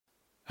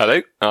Hello,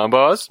 I'm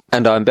Bars.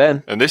 And I'm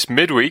Ben. And this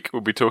midweek,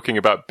 we'll be talking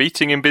about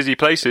beating in busy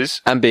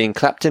places. And being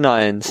clapped in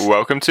irons.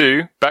 Welcome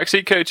to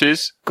Backseat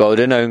Coaches.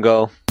 Golden Own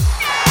Goal. The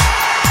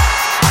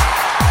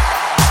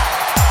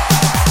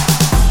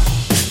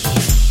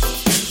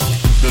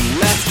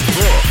left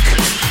hook.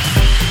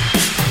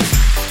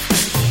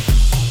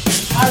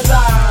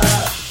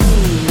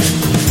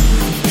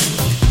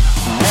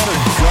 What a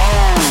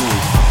goal.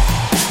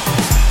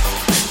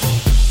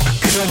 A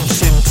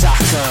crunching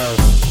tackle.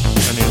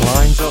 And he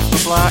lines up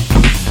the black.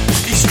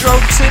 He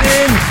strokes it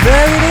in.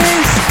 There it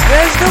is.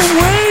 There's the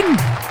win.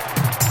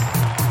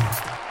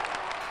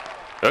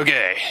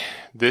 Okay,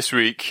 this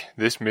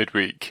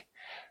midweek,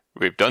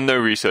 we've done no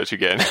research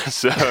again,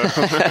 so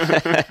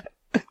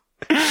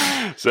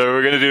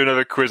we're going to do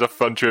another quiz of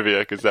fun trivia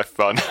because they're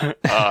fun.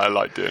 I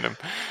like doing them.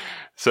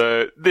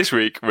 So this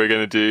week we're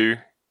going to do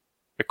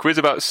a quiz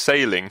about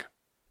sailing,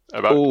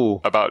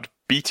 about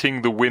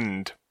beating the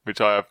wind, which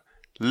I have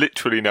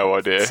literally no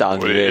idea.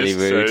 Sounds what it really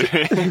is, rude. So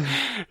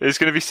it's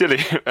going to be silly.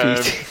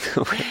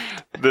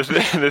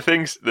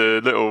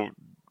 The little,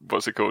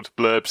 what's it called,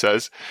 blurb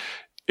says,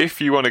 if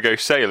you want to go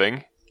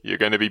sailing, you're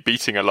going to be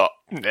beating a lot.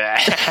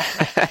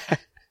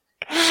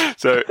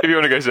 So if you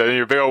want to go sailing,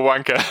 you're a big old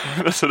wanker.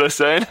 That's what they're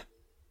saying.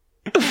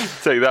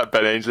 Take that,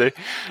 Ben Ainsley.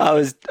 I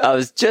was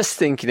just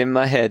thinking in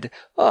my head,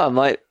 I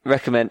might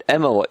recommend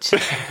Emma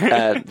listens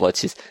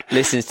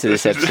to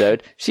this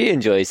episode. She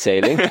enjoys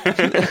sailing.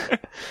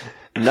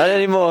 Not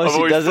anymore. I've She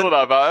always doesn't. thought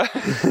that about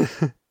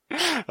her.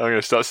 I'm going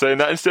to start saying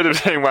that instead of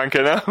saying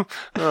wanker now.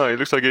 Oh, he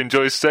looks like he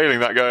enjoys sailing,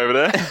 that guy over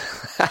there.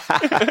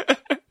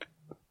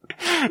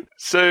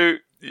 So,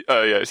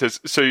 it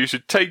says, so you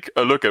should take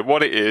a look at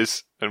what it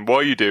is and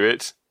why you do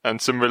it and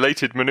some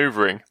related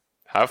manoeuvring.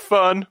 Have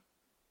fun.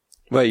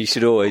 Well, you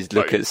should always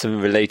look at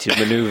some related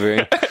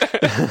manoeuvring.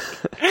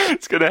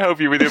 It's going to help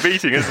you with your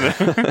beating, isn't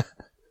it?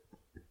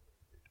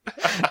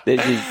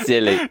 This is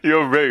silly.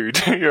 You're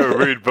rude. You're a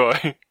rude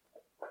boy.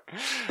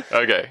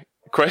 Okay,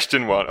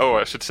 question 1. Oh,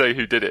 I should say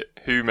who did it.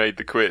 Who made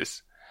the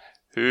quiz?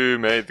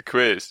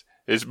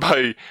 Is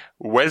by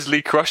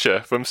Wesley Crusher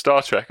from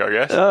Star Trek, I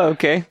guess. Oh,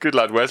 okay. Good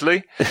lad,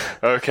 Wesley.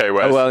 Okay,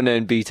 Wes. A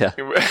well-known beater.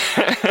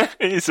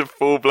 He's a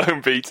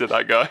full-blown beater,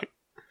 that guy.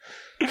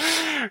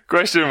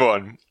 Question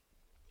 1.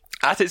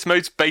 At its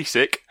most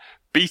basic,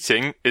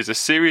 beating is a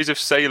series of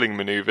sailing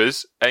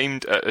manoeuvres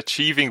aimed at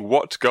achieving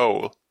what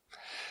goal?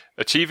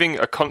 Achieving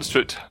a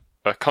constant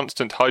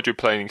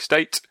hydroplaning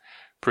state,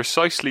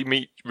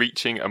 precisely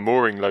reaching a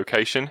mooring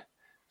location,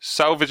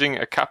 salvaging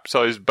a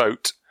capsized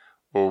boat,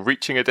 or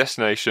reaching a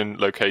destination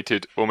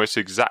located almost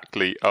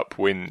exactly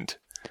upwind.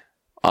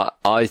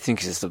 I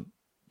think it's the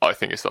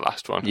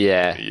last one.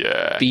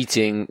 Yeah.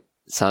 Beating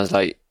sounds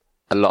like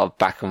a lot of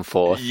back and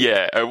forth.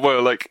 Yeah,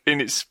 well, like in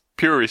its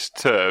purest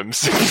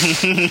terms.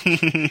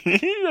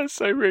 That's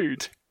so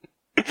rude.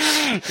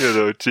 Your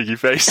little cheeky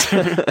face.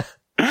 In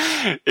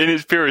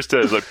its purest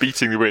terms, like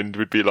beating the wind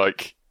would be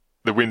like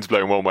the wind's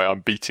blowing one way,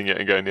 I'm beating it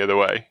and going the other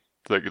way.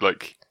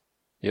 Like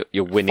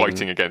you're winning.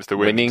 Fighting against the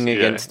wind. Winning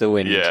against the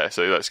wind. Yeah,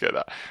 so let's get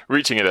that.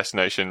 Reaching a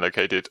destination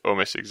located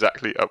almost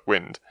exactly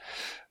upwind.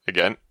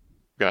 Again,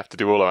 we're going to have to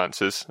do all our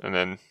answers, and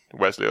then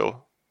Wesley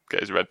will get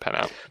his red pen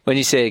out. When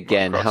you say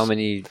again, how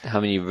many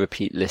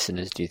repeat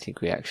listeners do you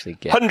think we actually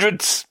get?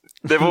 Hundreds!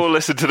 They've all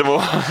listened to them all.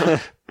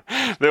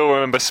 They all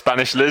remember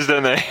Spanish Liz,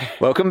 don't they?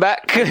 Welcome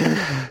back.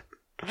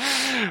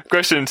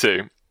 Question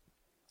 2.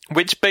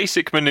 Which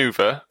basic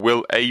manoeuvre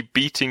will a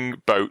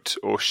beating boat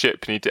or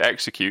ship need to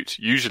execute,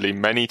 usually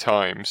many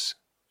times?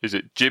 Is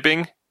it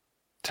jibbing,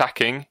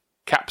 tacking,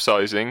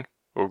 capsizing,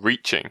 or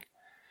reaching?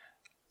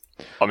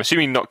 I'm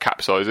assuming not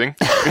capsizing.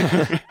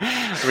 I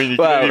mean, you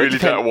can only really do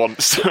that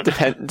once.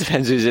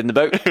 Depends who's in the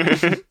boat.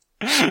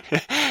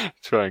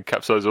 Try and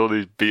capsize all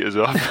these beaters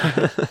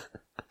off.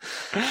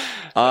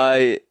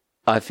 I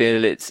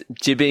feel it's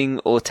jibbing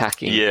or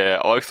tacking. Yeah,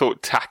 I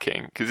thought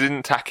tacking, because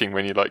isn't tacking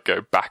when you like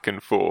go back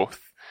and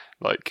forth?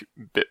 Like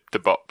bip to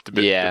bop to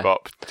bip to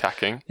bop,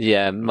 tacking.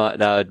 Yeah,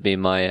 that would be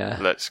my...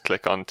 Let's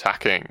click on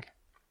tacking.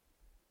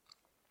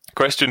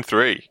 Question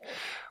 3.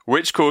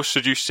 Which course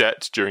should you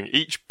set during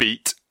each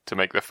beat to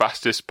make the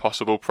fastest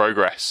possible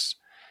progress?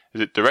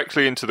 Is it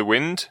directly into the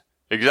wind?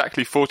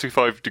 Exactly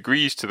 45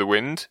 degrees to the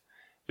wind?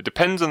 It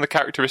depends on the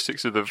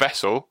characteristics of the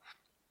vessel?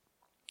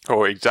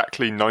 Or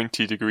exactly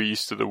 90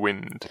 degrees to the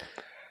wind?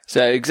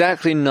 So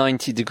exactly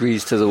 90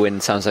 degrees to the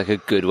wind sounds like a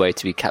good way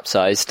to be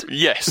capsized.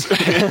 Yes.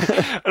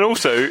 And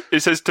also, it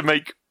says to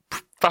make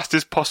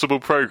fastest possible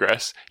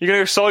progress. You're going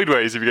to go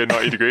sideways if you go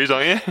 90 degrees,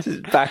 aren't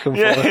you? Back and forth.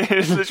 Yeah,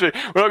 it's literally,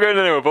 we're not going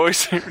anywhere,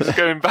 boys. We're just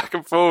going back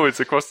and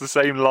forwards across the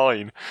same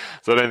line.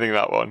 So I don't think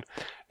that one.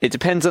 It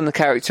depends on the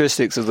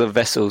characteristics of the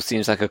vessel.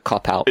 Seems like a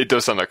cop-out. It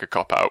does sound like a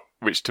cop-out,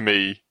 which to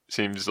me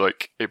seems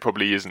like it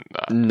probably isn't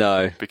that.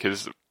 No.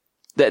 Because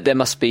there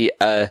must be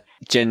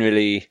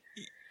generally...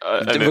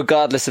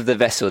 regardless of the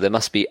vessel, there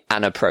must be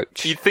an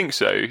approach. You'd think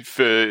so.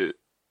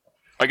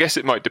 I guess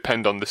it might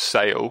depend on the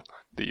sail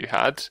that you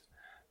had,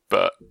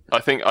 But I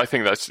think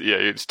that's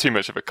it's too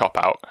much of a cop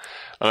out,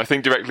 and I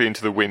think directly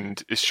into the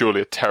wind is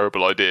surely a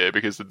terrible idea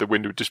because the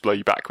wind would just blow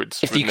you backwards.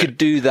 If you could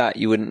do that,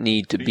 you wouldn't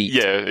need to beat.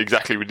 Yeah,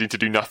 exactly. We'd need to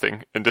do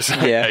nothing and just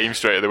aim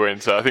straight at the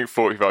wind. So I think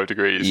 45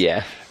 degrees.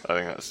 Yeah, I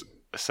think that's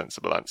a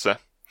sensible answer.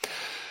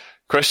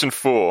 Question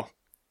 4.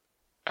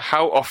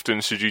 How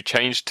often should you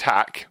change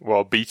tack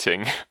while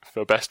beating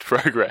for best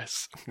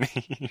progress?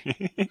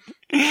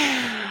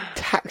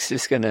 tack's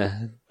just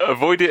gonna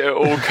Avoid it at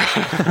all.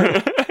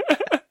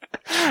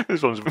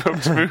 This one's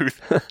smooth.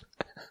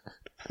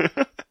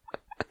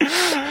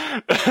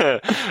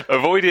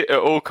 Avoid it at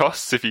all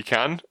costs if you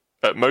can.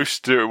 At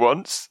most, do it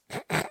once.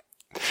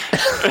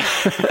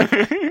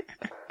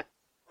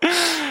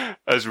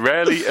 As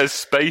rarely as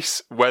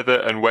space, weather,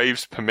 and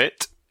waves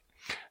permit.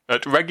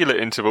 At regular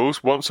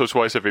intervals, once or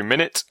twice every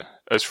minute.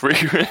 As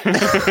frequently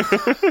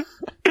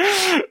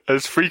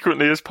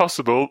as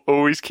possible,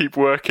 always keep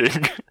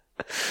working.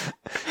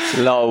 It's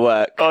a lot of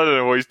work. I don't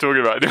know what he's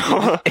talking about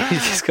anymore. You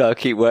just gotta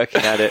keep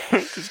working at it.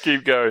 Just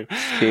keep going.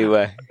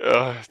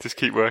 Just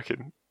keep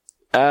working.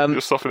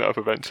 You'll soften it up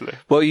eventually.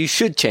 Well, you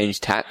should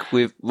change tack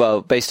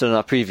based on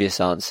our previous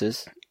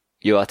answers.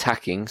 You are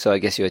tacking, so I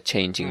guess you're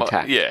changing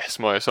tack. Yes,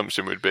 my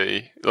assumption would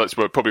be that's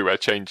probably where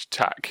change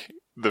tack,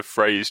 the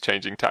phrase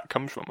changing tack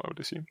comes from, I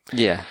would assume.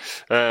 Yeah.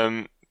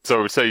 So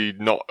I would say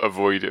not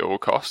avoid it at all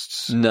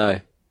costs. No.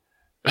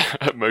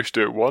 At most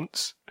do it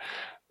once.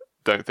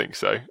 Don't think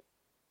so.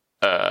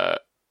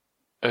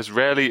 As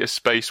rarely as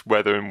space,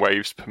 weather, and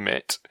waves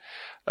permit.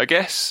 I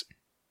guess,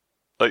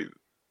 that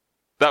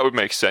would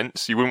make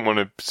sense. You wouldn't want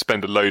to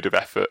spend a load of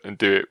effort and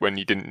do it when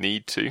you didn't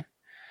need to.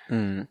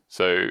 Mm.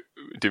 So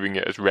doing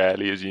it as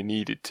rarely as you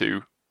needed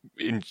to,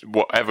 in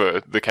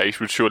whatever the case,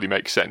 would surely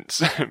make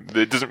sense.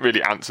 It doesn't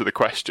really answer the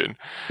question.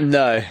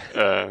 No.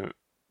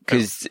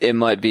 Because it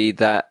might be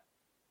that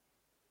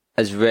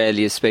as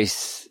rarely as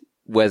space,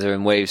 weather,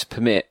 and waves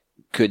permit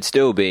could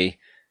still be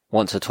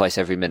once or twice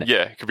every minute.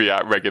 Yeah, it could be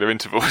at regular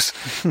intervals.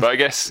 But I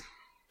guess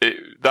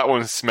that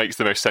one makes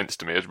the most sense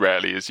to me, as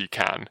rarely as you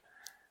can.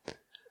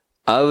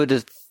 I would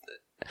have...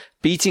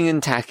 Beating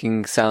and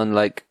tacking sound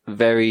like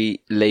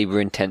very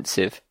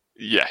labour-intensive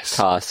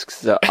tasks.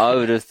 So I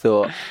would have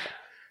thought...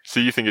 So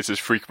you think it's as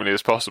frequently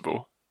as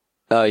possible?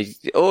 Oh, you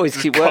always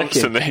keep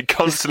working.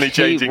 Constantly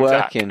changing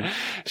tack.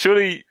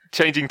 Surely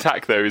changing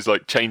tack, though, is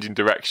like changing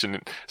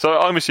direction. So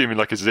I'm assuming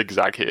like a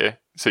zigzag here.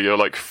 So you're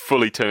like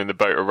fully turning the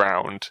boat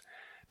around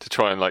to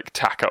try and like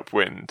tack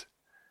upwind.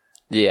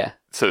 Yeah.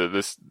 So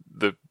that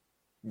the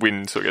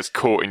wind sort of gets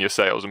caught in your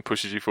sails and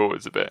pushes you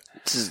forwards a bit.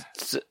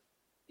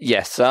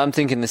 Yes, so I'm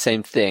thinking the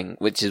same thing,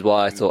 which is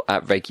why I thought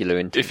at regular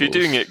intervals. If you're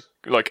doing it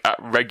like at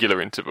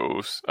regular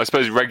intervals, I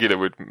suppose regular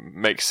would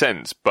make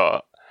sense,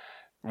 but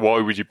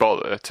why would you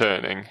bother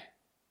turning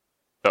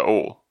at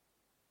all?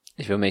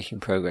 If you're making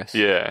progress.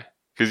 Yeah,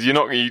 because you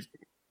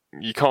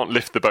can't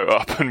lift the boat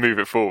up and move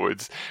it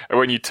forwards. And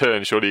when you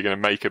turn, surely you're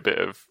going to make a bit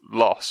of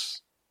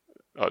loss,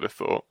 I'd have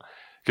thought.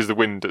 Because the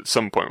wind at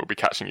some point will be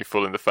catching you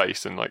full in the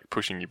face and like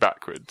pushing you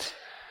backwards.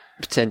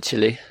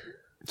 Potentially.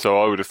 So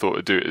I would have thought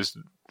to do it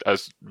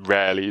as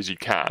rarely as you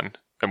can.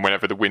 And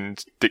whenever the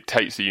wind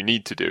dictates that you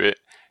need to do it,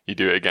 you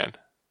do it again.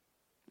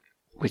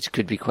 Which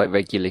could be quite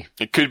regularly.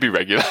 It could be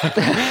regular.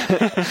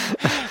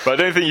 But I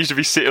don't think you should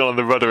be sitting on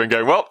the rudder and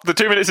going, well, the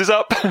 2 minutes is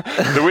up.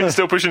 The wind's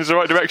still pushing us in the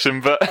right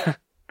direction, but...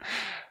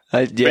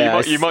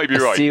 you might be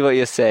right. I see what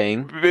you're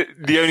saying.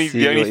 The only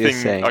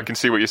thing I can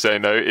see what you're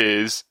saying, though,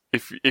 is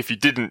if you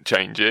didn't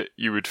change it,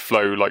 you would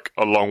flow like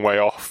a long way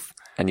off.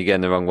 And you're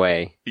going the wrong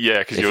way. Yeah,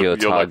 because you're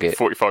like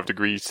 45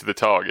 degrees to the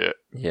target.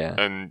 Yeah.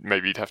 And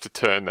maybe you'd have to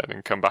turn then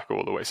and come back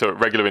all the way. So at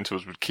regular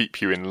intervals would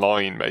keep you in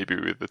line maybe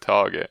with the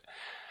target.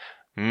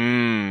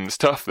 It's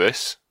tough,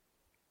 this.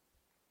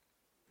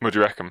 What do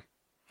you reckon?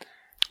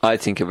 I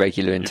think at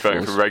regular intervals.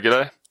 You're voting for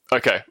regular?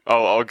 Okay,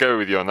 I'll go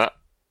with you on that.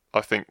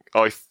 I think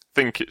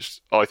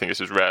it's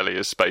as rarely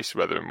as space,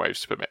 weather, and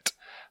waves permit.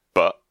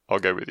 But I'll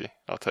go with you.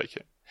 I'll take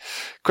it.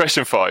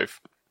 Question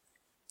 5.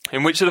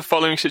 In which of the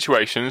following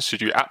situations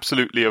should you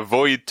absolutely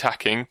avoid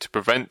tacking to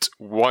prevent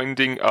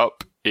winding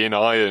up in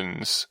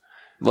irons?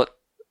 What?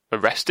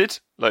 Arrested?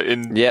 Like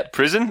in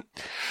prison?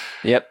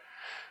 Yep.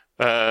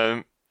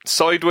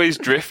 Sideways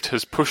drift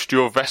has pushed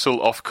your vessel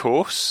off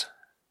course.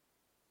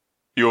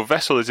 Your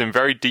vessel is in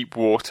very deep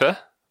water.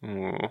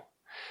 Ooh.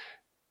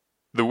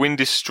 The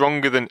wind is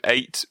stronger than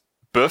 8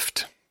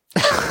 buffed.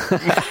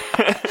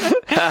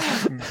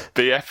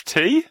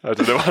 BFT? I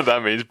don't know what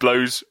that means.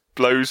 Blows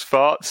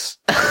farts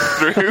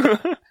through.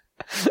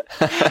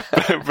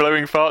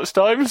 Blowing farts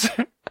times.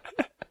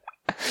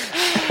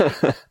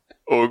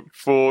 Or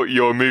 4,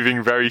 you're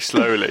moving very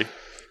slowly.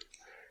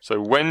 So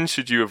when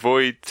should you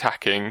avoid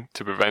tacking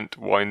to prevent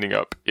winding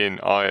up in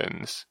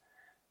irons?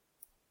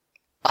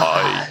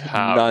 I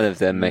have none of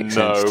them make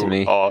sense to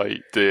me. No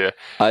idea.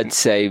 I'd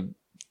say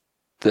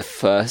the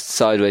first,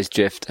 sideways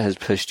drift has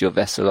pushed your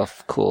vessel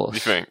off course.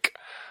 You think?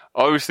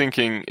 I was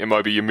thinking it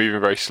might be you're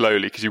moving very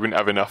slowly because you wouldn't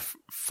have enough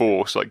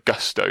force, like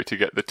gusto, to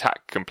get the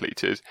tack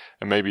completed.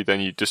 And maybe then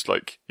you just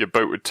like, your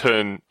boat would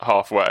turn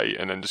halfway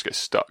and then just get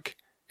stuck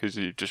because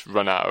you just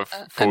run out of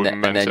and forward then,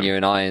 momentum. and then you're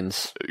in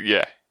irons.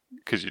 Yeah,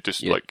 because you're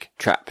just You're like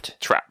trapped.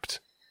 trapped.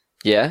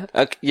 Yeah.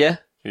 Okay. Yeah.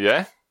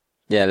 Yeah,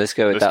 Yeah. Let's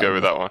go with let's that. go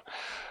with that one.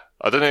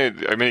 I don't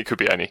know. I mean, it could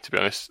be any. To be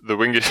honest, the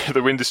wind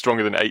is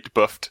stronger than 8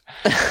 buffed.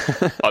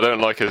 I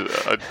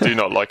do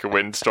not like a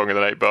wind stronger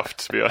than 8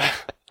 buffed. To be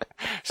honest,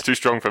 it's too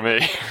strong for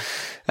me.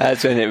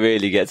 That's when it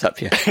really gets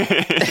up you.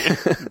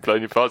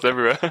 Blowing your parts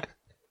everywhere.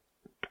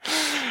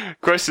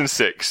 Question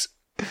 6.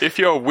 If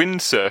you're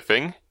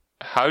windsurfing,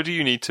 how do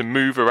you need to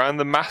move around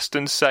the mast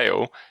and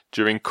sail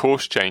during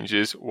course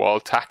changes while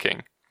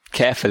tacking?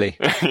 Carefully.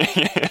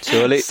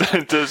 Surely. So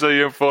you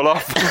don't fall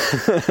off.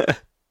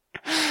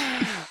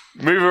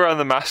 Move around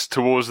the mast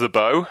towards the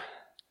bow.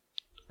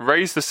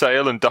 Raise the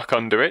sail and duck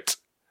under it.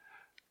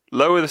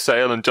 Lower the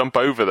sail and jump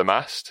over the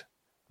mast.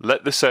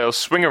 Let the sail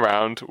swing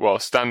around while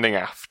standing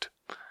aft.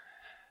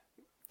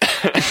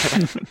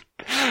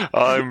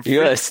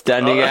 You are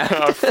standing aft.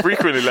 I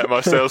frequently let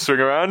my sail swing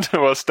around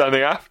while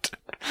standing aft,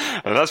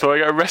 and that's why I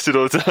get arrested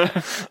all the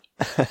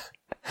time.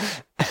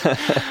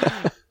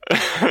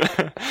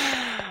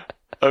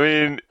 I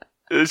mean,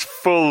 it's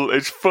full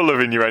of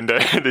innuendo,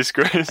 this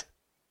quiz.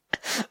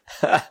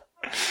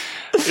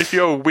 If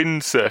you're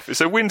windsurfing,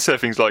 so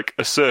windsurfing's like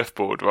a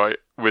surfboard, right,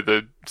 with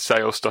a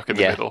sail stuck in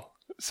the middle.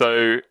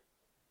 So,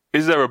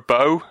 is there a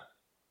bow?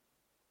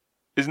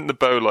 Isn't the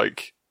bow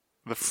like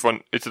the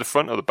front? It's the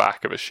front or the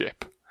back of a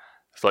ship.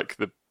 It's like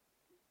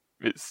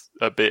it's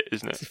a bit,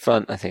 isn't it? It's the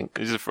front, I think.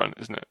 It's the front,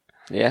 isn't it?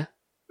 Yeah.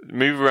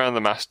 Move around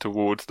the mast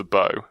towards the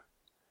bow.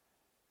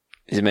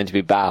 Is it meant to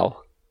be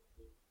bow?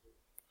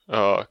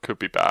 Oh, it could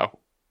be bow.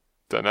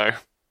 Don't know.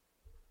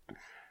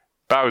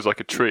 Bow is like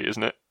a tree,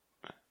 isn't it?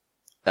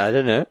 I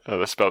don't know. Oh,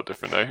 they're spelled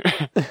different though.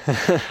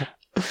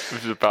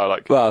 Which is a bow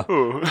like. Well,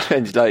 ooh.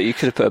 depends. Like you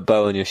could have put a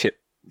bow on your ship,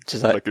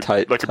 just like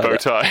like a bow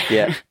tie.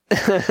 Yeah.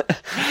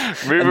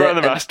 Move around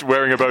the mast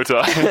wearing a bow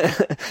tie.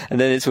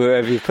 And then it's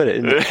wherever you put it.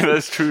 Isn't it?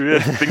 That's true. Yeah.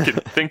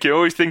 Thinking,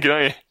 always thinking,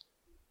 aren't you?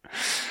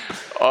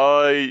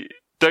 I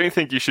don't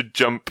think you should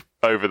jump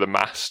over the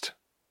mast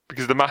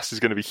because the mast is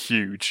going to be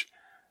huge.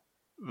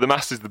 The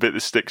mast is the bit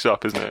that sticks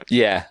up, isn't it?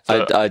 Yeah,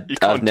 So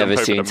I've never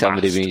seen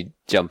somebody be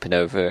jumping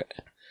over it.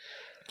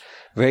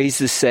 Raise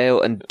the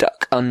sail and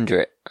duck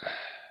under it.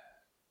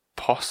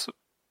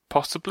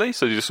 Possibly.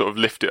 So you just sort of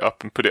lift it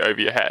up and put it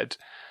over your head.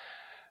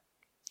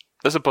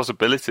 That's a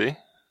possibility.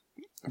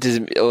 Does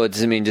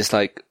it mean just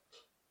like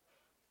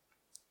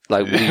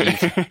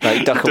weave,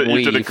 like duck and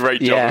weave? You did a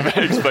great job of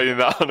explaining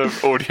that on an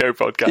audio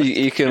podcast.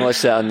 You can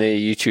watch that on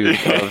the YouTube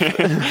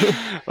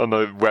on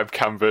the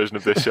webcam version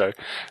of this show.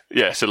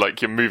 Yeah, so like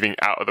you're moving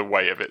out of the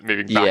way of it,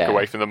 moving back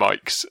away from the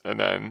mics, and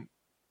then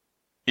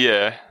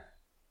I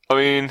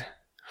mean,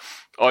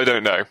 I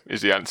don't know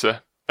is the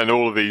answer, and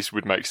all of these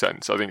would make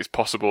sense. I think it's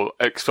possible,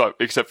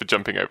 except for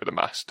jumping over the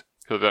mast,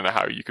 because I don't know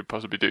how you could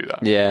possibly do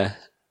that. Yeah.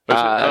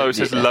 It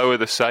says lower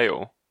the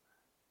sail.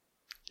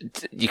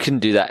 You couldn't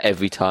do that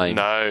every time.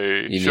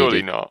 No,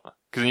 surely not.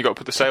 Because then you've got to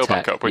put the sail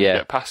back up when you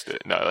get past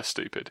it. No, that's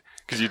stupid.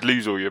 Because you'd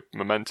lose all your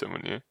momentum,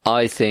 wouldn't you?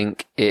 I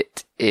think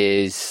it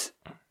is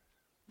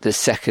the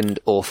second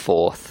or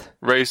fourth.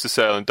 Raise the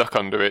sail and duck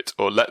under it,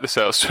 or let the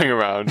sail swing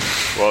around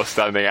while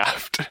standing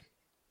aft.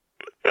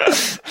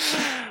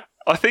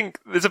 I think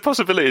there's a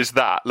possibility is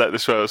that, let the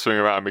sail swing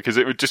around, because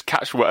it would just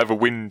catch whatever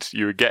wind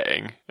you were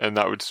getting, and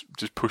that would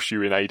just push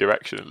you in a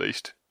direction at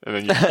least. And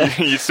then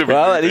you'd still be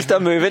well, at least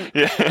I'm moving.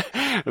 Yeah.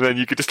 And then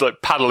you could just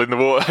like paddle in the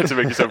water to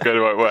make yourself go the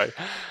right way.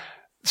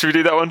 Should we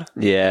do that one?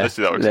 Yeah. Let's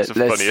do that one. It's the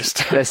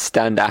funniest. Let's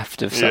stand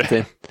aft of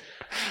something.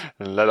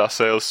 And let our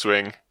sails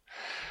swing.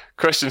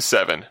 Question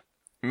 7.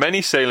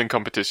 Many sailing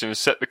competitions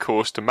set the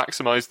course to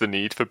maximise the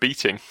need for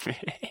beating.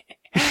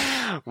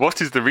 What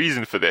is the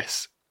reason for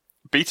this?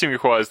 Beating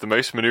requires the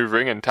most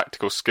manoeuvring and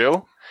tactical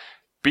skill.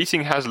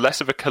 Beating has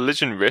less of a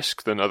collision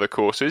risk than other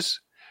courses.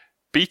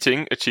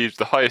 Beating achieves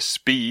the highest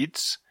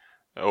speeds,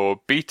 or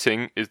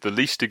beating is the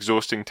least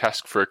exhausting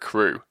task for a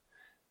crew.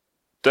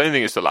 Don't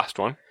think it's the last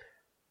one.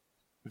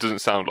 It doesn't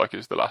sound like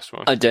it's the last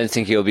one. I don't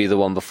think it'll be the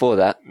one before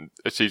that.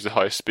 Achieves the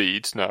highest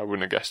speeds. No, I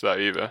wouldn't have guessed that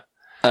either.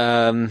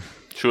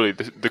 Surely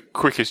the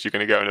quickest you're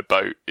going to go in a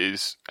boat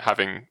is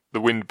having the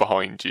wind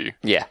behind you.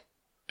 Yeah.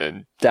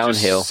 And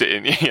downhill, just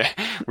sitting,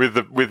 with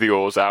the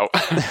oars out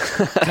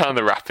down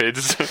the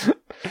rapids,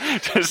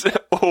 just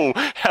all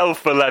hell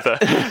for leather,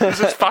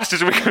 just as fast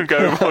as we can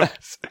go.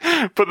 Boys.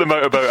 Put the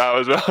motorboat out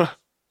as well.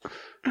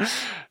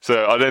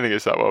 So I don't think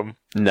it's that one.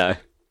 No.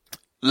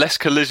 Less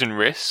collision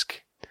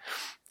risk.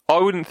 I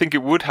wouldn't think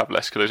it would have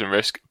less collision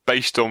risk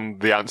based on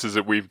the answers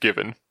that we've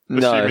given.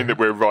 No. Assuming that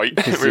we're right,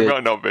 we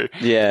might not be.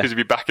 Yeah, because you'd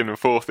be backing and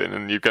forth in,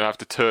 and you're going to have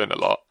to turn a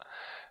lot.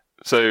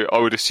 So I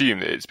would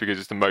assume that it's because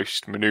it's the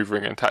most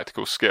manoeuvring and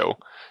tactical skill.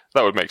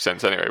 That would make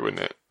sense anyway, wouldn't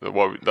it?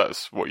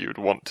 That's what you would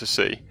want to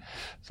see.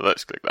 So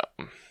let's click that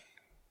one.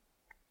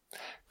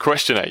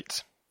 Question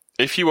 8.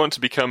 If you want to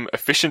become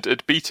efficient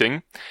at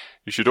beating,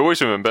 you should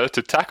always remember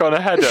to tack on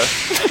a header.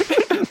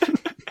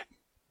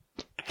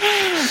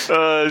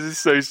 This is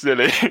so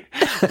silly.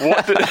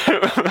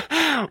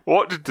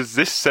 What does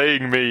this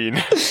saying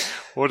mean?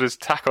 What does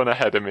tack on a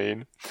header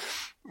mean?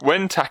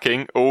 When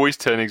tacking, always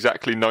turn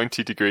exactly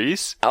 90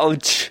 degrees.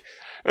 Ouch.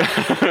 You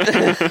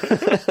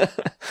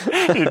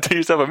do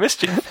yourself a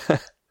mischief.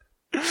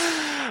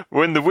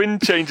 When the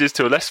wind changes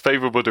to a less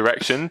favourable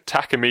direction,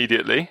 tack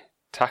immediately.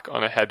 Tack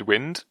on a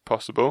headwind,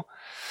 possible.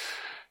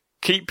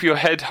 Keep your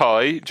head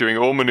high during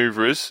all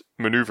manoeuvres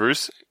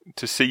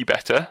to see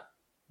better.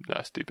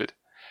 That's stupid.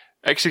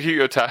 Execute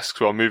your tasks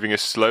while moving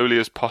as slowly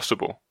as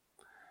possible.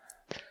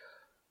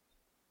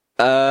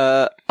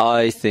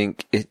 I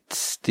think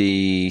it's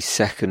the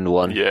second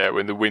one. Yeah,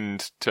 when the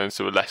wind turns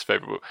to a less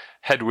favourable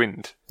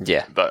headwind.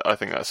 Yeah. I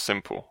think that's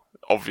simple.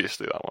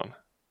 Obviously, that one.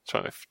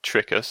 Trying to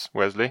trick us,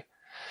 Wesley.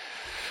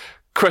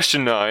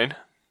 Question 9.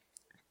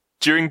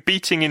 During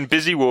beating in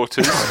busy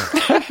waters,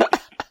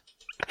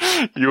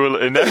 you will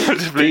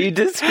inevitably... Be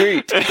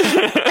discreet.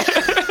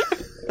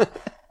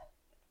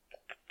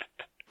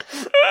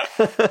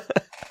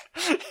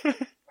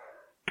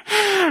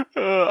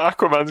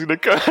 Aquaman's gonna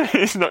go.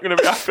 He's not gonna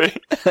be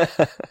happy.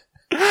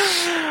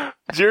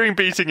 During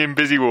beating in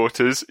busy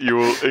waters, you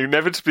will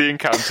inevitably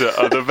encounter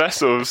other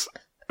vessels.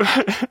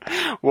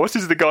 What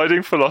is the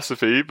guiding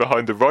philosophy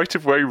behind the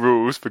right-of-way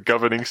rules for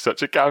governing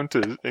such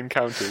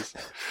encounters?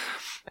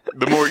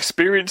 The more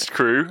experienced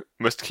crew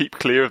must keep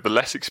clear of the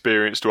less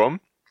experienced one.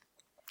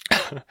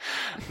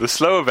 The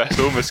slower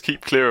vessel must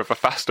keep clear of a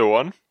faster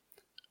one.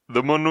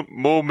 The more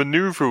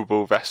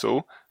manoeuvrable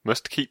vessel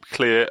must keep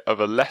clear of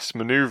a less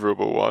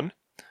manoeuvrable one.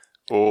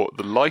 Or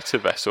the lighter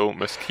vessel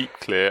must keep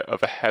clear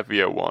of a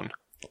heavier one.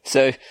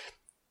 So,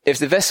 if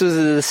the vessels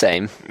are the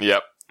same,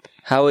 Yep.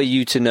 how are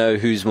you to know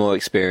who's more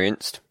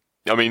experienced?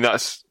 And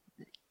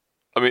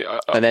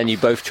then you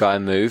both try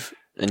and move,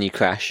 and you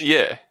crash.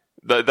 yeah,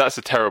 that's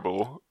a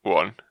terrible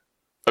one.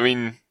 I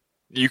mean,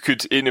 you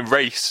could, in a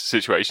race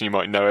situation, you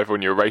might know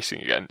everyone you're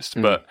racing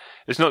against, but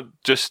it's not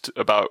just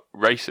about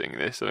racing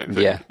this, I don't think,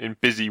 Yeah. in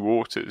busy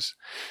waters.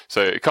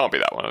 So it can't be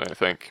that one, I don't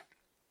think.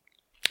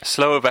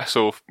 Slower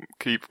vessel,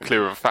 keep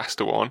clear of a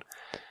faster one.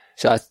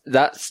 So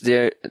that's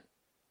the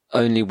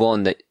only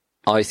one that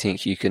I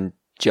think you can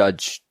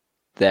judge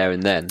there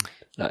and then.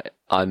 Like,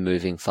 I'm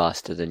moving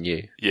faster than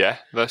you. Yeah,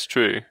 that's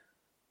true.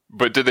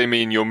 But do they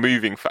mean you're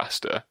moving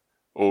faster?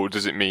 Or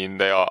does it mean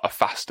they are a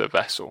faster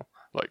vessel?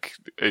 Like,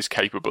 is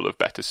capable of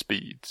better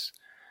speeds?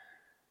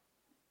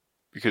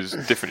 Because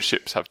different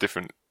ships have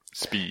different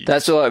speeds.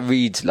 That's what it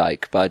reads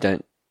like, but I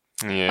don't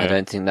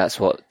Yeah. think that's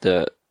what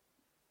the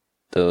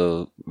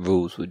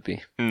rules would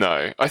be.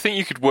 No. I think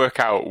you could work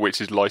out which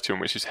is lighter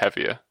and which is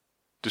heavier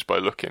just by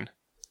looking.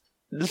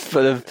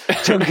 Full of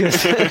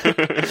chunkers.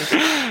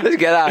 Let's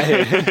get out of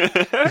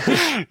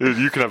here.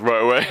 You can have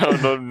right away.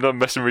 I'm not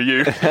messing with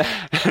you.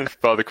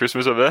 Father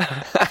Christmas up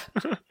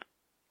there.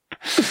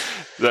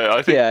 So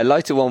I think, Yeah, a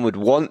lighter one would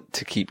want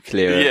to keep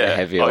clear of a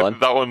heavier one.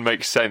 That one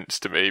makes sense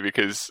to me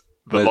because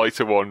the But-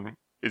 lighter one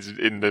is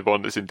in the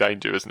one that's in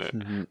danger, isn't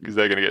it? Because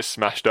they're going to get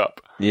smashed up.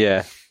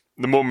 Yeah.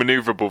 The more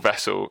manoeuvrable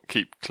vessel,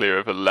 keep clear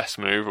of a less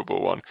manoeuvrable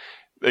one.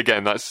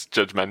 Again, that's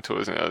judgmental,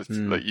 isn't it?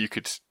 Like, you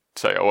could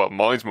say, oh, well,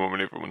 mine's more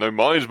manoeuvrable. No,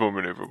 mine's more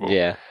manoeuvrable.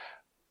 Yeah.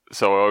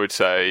 So I'd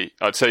say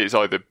it's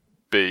either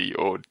B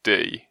or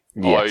D.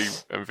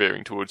 Yes. I am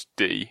veering towards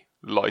D,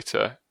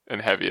 lighter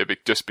and heavier,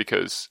 just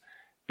because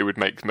it would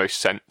make the most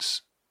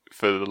sense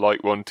for the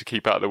light one to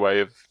keep out of the way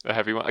of the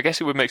heavy one. I guess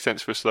it would make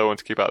sense for a slow one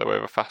to keep out of the way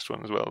of a fast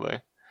one as well, though,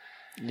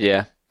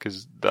 Yeah.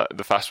 because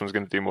the fast one's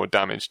going to do more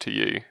damage to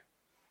you.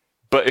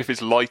 But if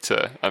it's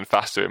lighter and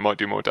faster, it might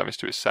do more damage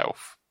to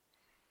itself.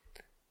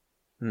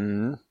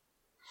 Mm.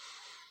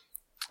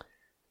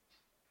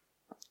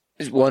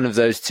 It's one of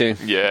those two.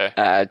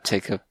 Yeah,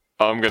 Take a...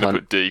 I'm going to Punt.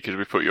 put D because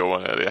we put your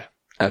one earlier.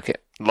 Okay.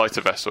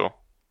 Lighter vessel,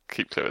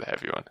 keep clear of the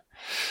heavy one.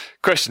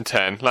 Question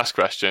 10, last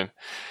question.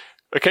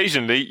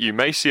 Occasionally, you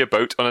may see a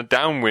boat on a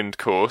downwind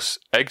course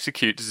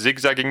execute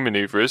zigzagging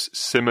manoeuvres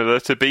similar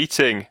to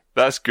beating.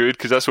 That's good,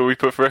 because that's what we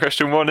put for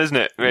question 1, isn't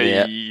it?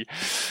 Yeah. Hey.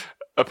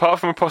 Apart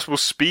from a possible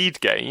speed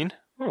gain,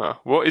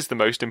 what is the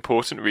most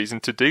important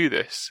reason to do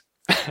this?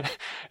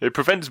 It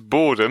prevents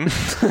boredom.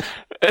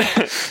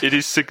 It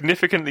is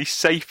significantly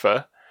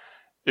safer.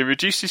 It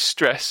reduces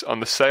stress on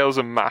the sails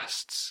and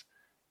masts.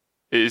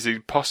 It is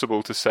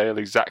impossible to sail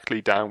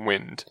exactly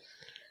downwind.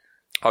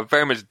 I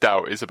very much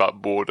doubt it's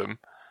about boredom.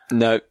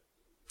 No.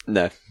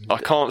 I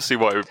can't see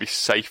why it would be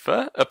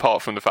safer,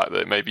 apart from the fact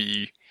that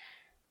maybe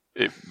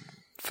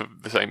for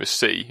the same as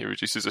sea, it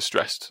reduces the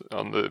stress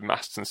on the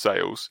masts and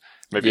sails.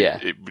 Maybe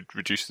it would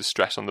reduce the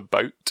stress on the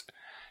boat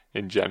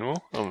in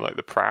general, on like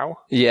the prow.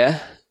 Yeah.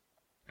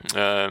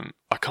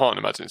 I can't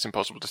imagine it's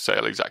impossible to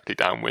sail exactly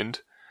downwind.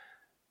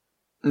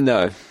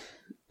 No.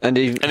 And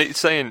And it's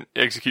saying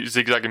execute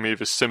zigzagging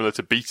maneuvers similar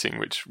to beating,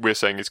 which we're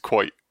saying is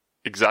quite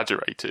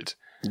exaggerated.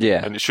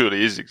 yeah. And it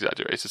surely is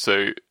exaggerated.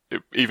 So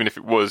even if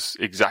it was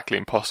exactly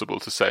impossible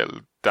to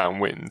sail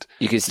downwind,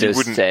 You could still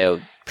wouldn't-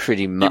 sail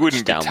pretty much you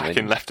wouldn't be downwind.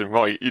 tacking left and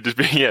right. You'd just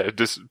be,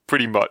 just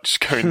pretty much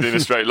going in a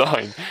straight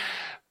line.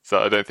 So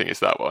I don't think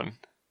it's that one.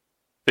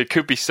 It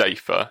could be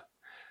safer,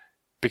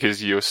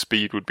 because your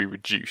speed would be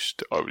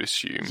reduced, I would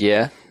assume.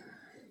 Yeah.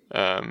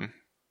 No,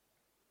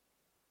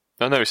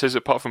 it says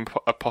apart from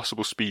a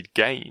possible speed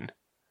gain.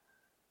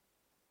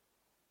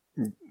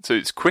 So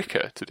it's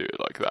quicker to do it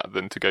like that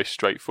than to go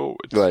straight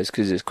forward. Well, it's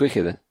because it's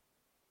quicker then.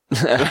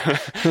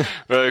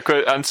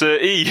 Answer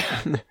E.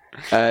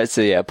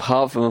 So yeah,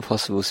 apart from a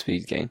possible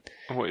speed gain.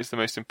 What is the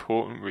most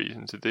important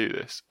reason to do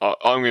this?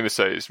 I'm going to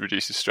say it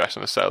reduces stress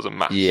on the sails and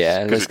masts.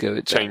 Yeah, let's go it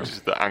with that.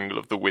 changes the angle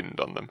of the wind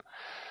on them,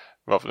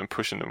 rather than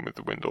pushing them with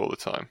the wind all the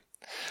time.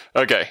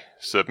 Okay,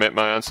 submit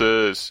my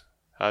answers.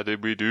 How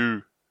did we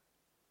do?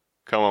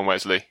 Come on,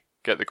 Wesley.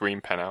 Get the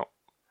green pen out.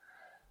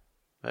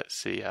 Let's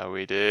see how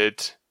we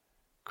did.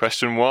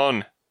 Question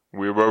 1.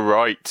 We were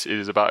right. It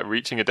is about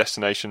reaching a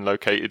destination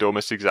located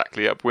almost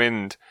exactly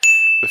upwind.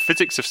 The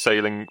physics of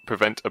sailing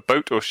prevent a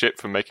boat or ship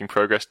from making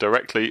progress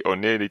directly or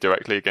nearly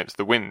directly against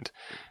the wind,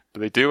 but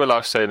they do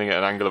allow sailing at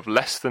an angle of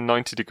less than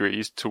 90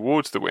 degrees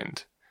towards the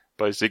wind.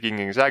 By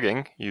zigging and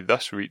zagging, you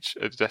thus reach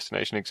a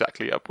destination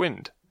exactly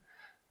upwind.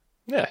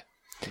 Yeah,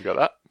 you got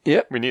that?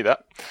 Yep. We knew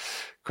that.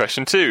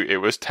 Question 2. It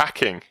was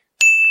tacking.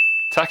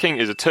 Tacking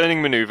is a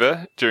turning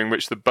manoeuvre during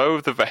which the bow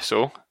of the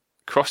vessel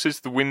crosses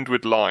the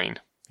windward line.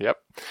 Yep.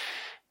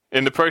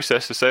 In the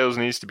process, the sails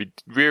needs to be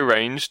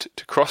rearranged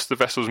to cross the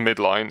vessel's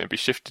midline and be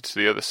shifted to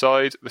the other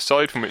side, the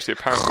side from which the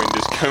apparent wind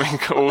is coming,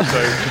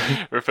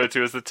 also referred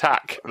to as the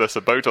tack. Thus,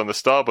 a boat on the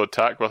starboard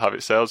tack will have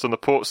its sails on the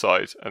port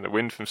side, and the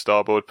wind from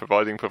starboard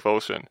providing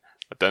propulsion.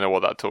 I don't know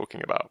what that's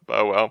talking about, but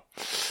oh well.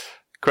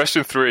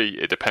 Question 3.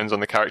 It depends on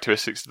the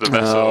characteristics of the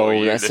vessel. Oh,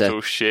 You that's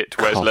little shit,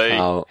 Wesley.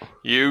 Cop-out.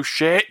 You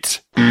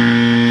shit!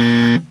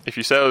 If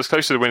you sail as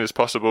close to the wind as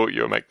possible,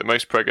 you'll make the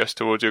most progress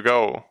towards your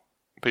goal.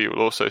 But you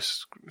will also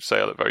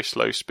sail at very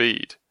slow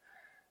speed.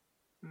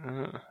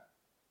 Don't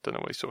know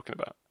what he's talking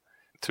about.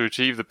 To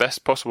achieve the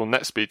best possible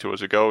net speed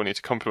towards your goal, you need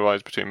to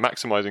compromise between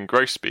maximising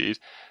gross speed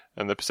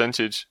and the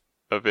percentage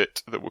of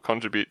it that will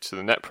contribute to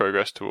the net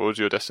progress towards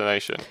your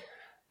destination.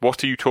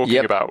 What are you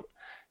talking about?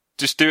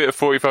 Just do it at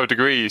 45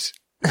 degrees.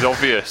 It's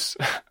obvious.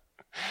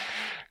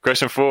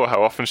 Question 4.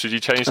 How often should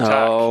you change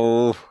tack?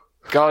 Oh.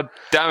 God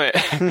damn it.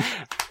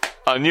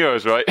 I knew I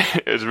was right.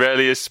 As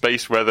rarely as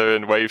space, weather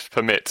and waves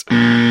permit.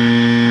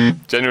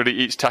 Generally,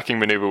 each tacking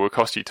manoeuvre will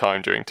cost you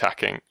time during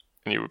tacking,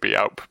 and you will be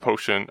out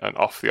propulsion and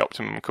off the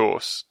optimum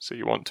course, so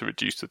you want to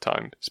reduce the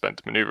time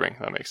spent manoeuvring.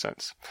 That makes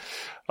sense.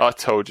 I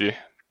told you.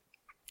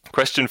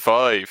 Question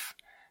 5.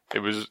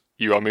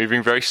 You are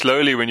moving very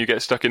slowly when you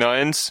get stuck in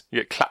irons. You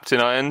get clapped in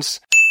irons.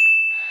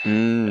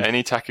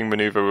 Any tacking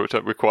manoeuvre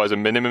requires a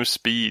minimum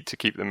speed to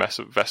keep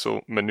the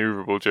vessel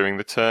manoeuvrable during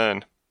the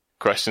turn.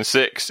 Question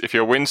 6. If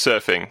you're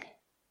windsurfing,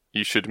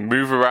 you should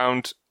move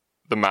around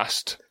the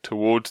mast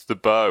towards the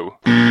bow.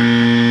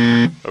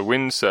 A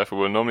windsurfer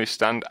will normally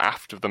stand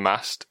aft of the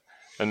mast.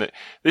 And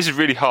this is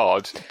really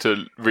hard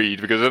to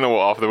read because I don't know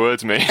what half the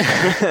words mean.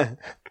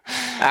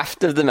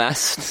 Aft of the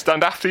mast.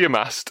 Stand after your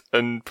mast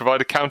and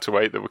provide a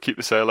counterweight that will keep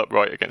the sail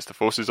upright against the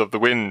forces of the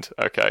wind.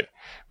 Okay,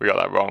 we got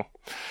that wrong.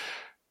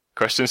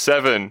 Question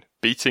 7.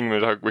 Beating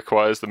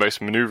requires the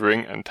most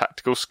manoeuvring and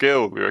tactical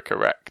skill. We were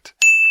correct.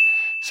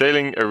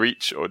 Sailing a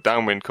reach or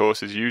downwind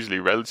course is usually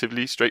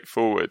relatively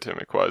straightforward and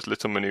requires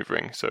little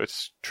manoeuvring, so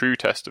its true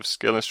test of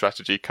skill and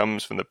strategy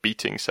comes from the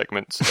beating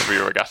segments of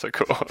your regatta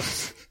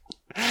course.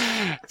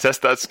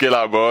 Test that skill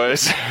out,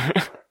 boys.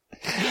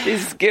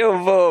 He's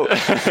skillful.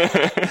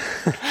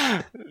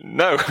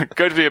 No,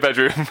 go to your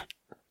bedroom.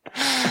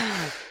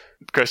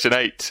 Question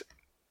 8.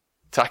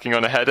 Tacking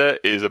on a header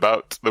is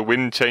about the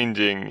wind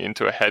changing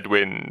into a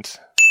headwind.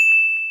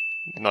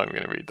 Not even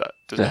going to read that.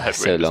 Just a headwind,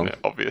 so long. isn't it?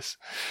 Obvious.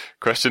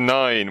 Question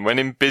 9. When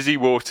in busy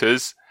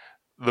waters,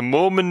 the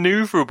more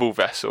manoeuvrable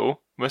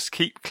vessel must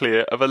keep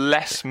clear of a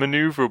less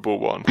manoeuvrable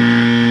one.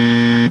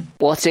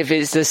 What if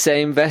it's the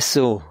same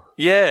vessel?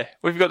 Yeah,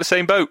 well, if you've got the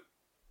same boat,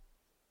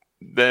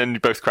 then you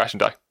both crash and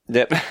die.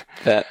 Yep.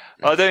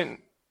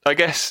 I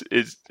guess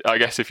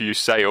if you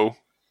sail,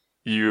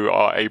 you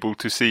are able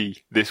to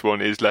see this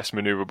one is less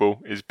manoeuvrable,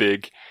 is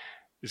big,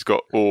 it's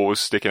got oars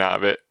sticking out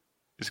of it,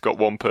 it's got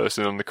one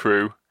person on the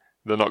crew.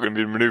 They're not going to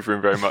be manoeuvring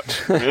very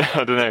much.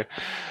 I don't know.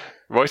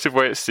 Right of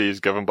way at sea is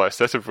governed by a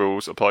set of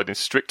rules applied in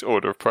strict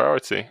order of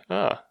priority.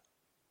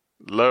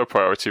 Lower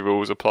priority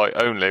rules apply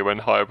only when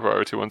higher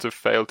priority ones have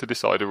failed to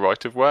decide a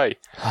right of way.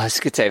 Oh, this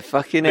could take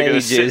fucking They're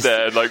going to ages. sit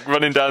there, like,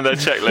 running down their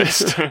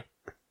checklist.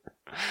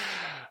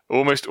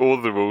 Almost all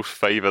of the rules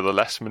favour the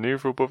less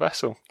manoeuvrable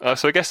vessel.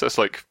 So I guess that's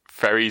like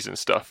ferries and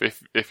stuff.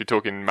 If you're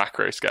talking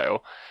macro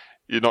scale,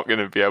 you're not going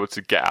to be able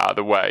to get out of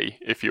the way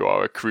if you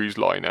are a cruise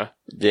liner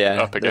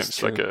up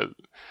against like a...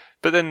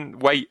 But then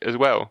weight as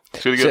well.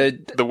 So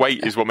the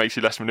weight is what makes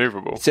you less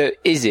manoeuvrable. So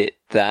is it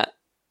that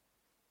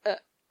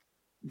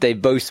they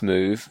both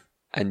move,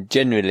 and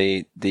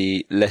generally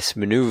the less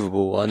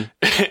manoeuvrable one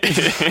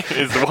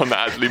is the one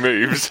that actually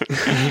moves?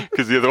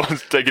 Because the other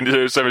one's taking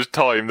so much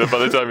time that by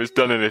the time it's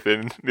done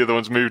anything, the other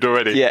one's moved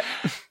already. Yeah.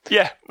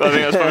 Yeah, I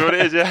think that's probably what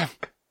it is, yeah.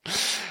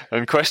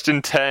 And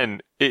question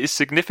 10. It is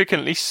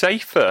significantly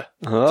safer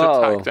to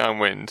tack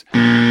downwind.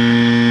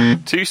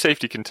 Two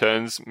safety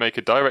concerns make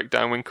a direct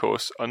downwind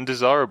course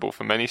undesirable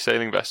for many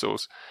sailing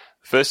vessels.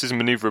 The first is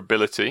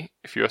maneuverability.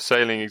 If you are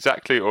sailing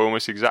exactly or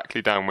almost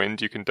exactly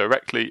downwind, you can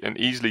directly and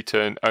easily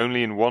turn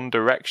only in one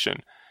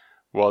direction,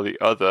 while the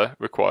other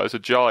requires a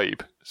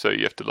jibe. So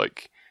you have to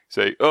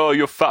say, "Oh,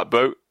 you're fat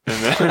boat,"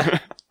 and then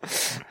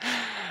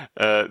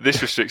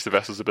this restricts the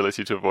vessel's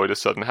ability to avoid a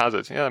sudden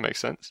hazard. Yeah, that makes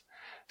sense.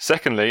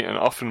 Secondly, and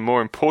often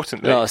more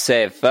importantly... No,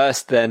 say it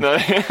first then.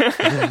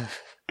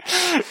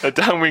 A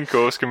downwind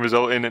course can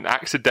result in an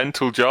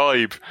accidental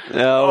jibe.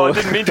 No. Oh, I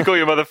didn't mean to call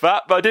your mother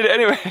fat, but I did it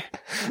anyway.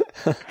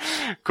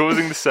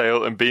 Causing the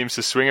sail and beams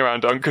to swing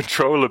around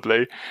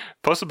uncontrollably,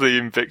 possibly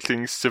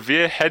inflicting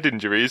severe head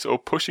injuries or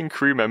pushing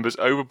crew members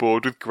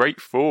overboard with great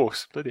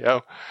force. Bloody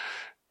hell.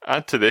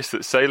 Add to this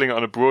that sailing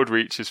on a broad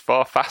reach is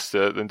far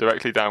faster than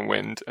directly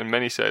downwind, and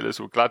many sailors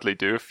will gladly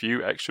do a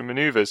few extra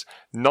manoeuvres.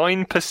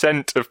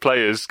 9% of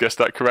players guessed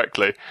that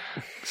correctly.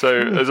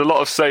 So there's a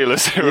lot of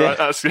sailors who are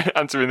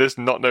answering this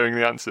not knowing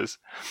the answers.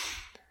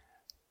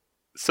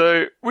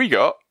 So we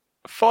got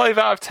 5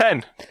 out of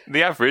 10.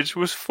 The average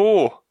was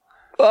 4.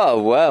 Oh,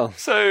 well.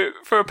 So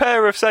for a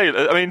pair of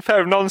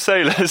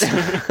non-sailors...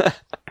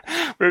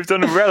 We've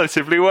done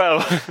relatively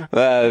well.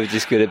 Well, we're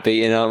just good at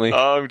beating, aren't we?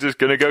 I'm just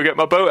going to go get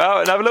my boat out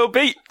and have a little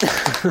beat.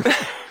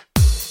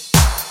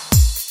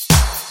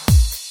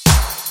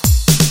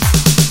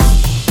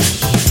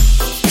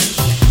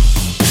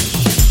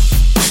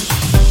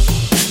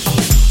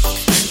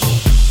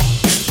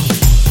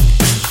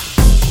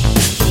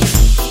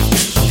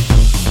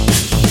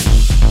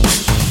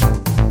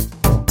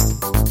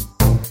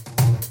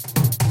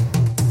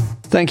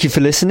 Thank you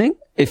for listening.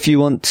 If you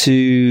want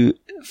to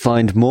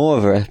find more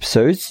of our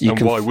episodes, you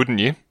can... why wouldn't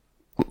you?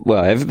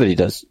 Well, everybody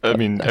does. I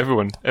mean,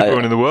 everyone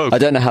in the world. I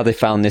don't know how they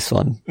found this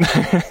one.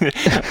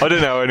 I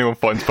don't know how anyone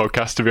finds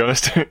podcasts, to be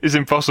honest. It's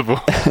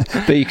impossible.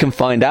 But you can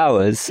find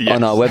ours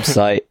on our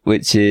website,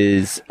 which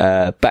is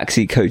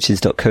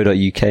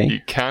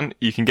backseatcoaches.co.uk.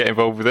 You can get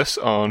involved with us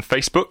on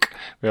Facebook.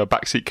 We are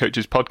Backseat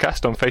Coaches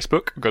Podcast on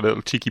Facebook. We've got a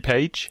little cheeky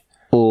page.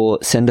 Or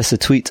send us a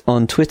tweet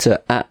on Twitter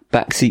at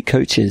Backseat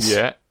Coaches.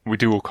 Yeah. We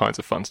do all kinds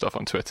of fun stuff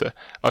on Twitter.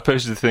 I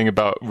posted a thing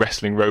about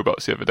wrestling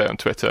robots the other day on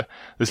Twitter.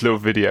 This little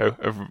video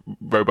of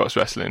robots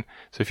wrestling.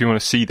 So if you want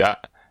to see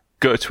that,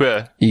 go to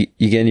Twitter. You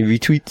get any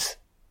retweets?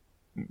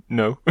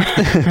 No.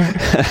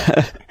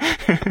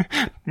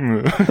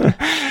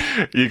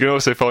 You can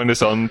also find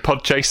us on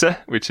Podchaser,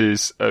 which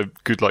is a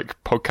good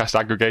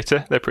podcast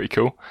aggregator. They're pretty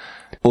cool.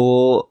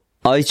 Or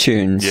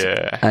iTunes.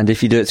 Yeah. And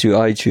if you do it through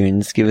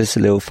iTunes, give us a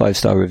little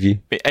 5-star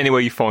review.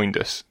 Anywhere you find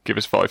us, give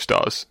us 5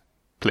 stars,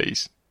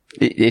 please.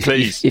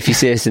 If you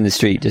see us in the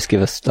street, just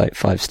give us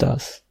 5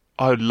 stars.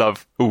 I would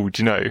love, do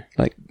you know?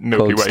 gold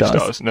Milky Way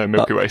stars. No,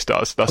 Milky Way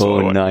stars. That's what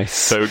I want. Nice.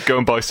 So go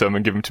and buy some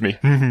and give them to me.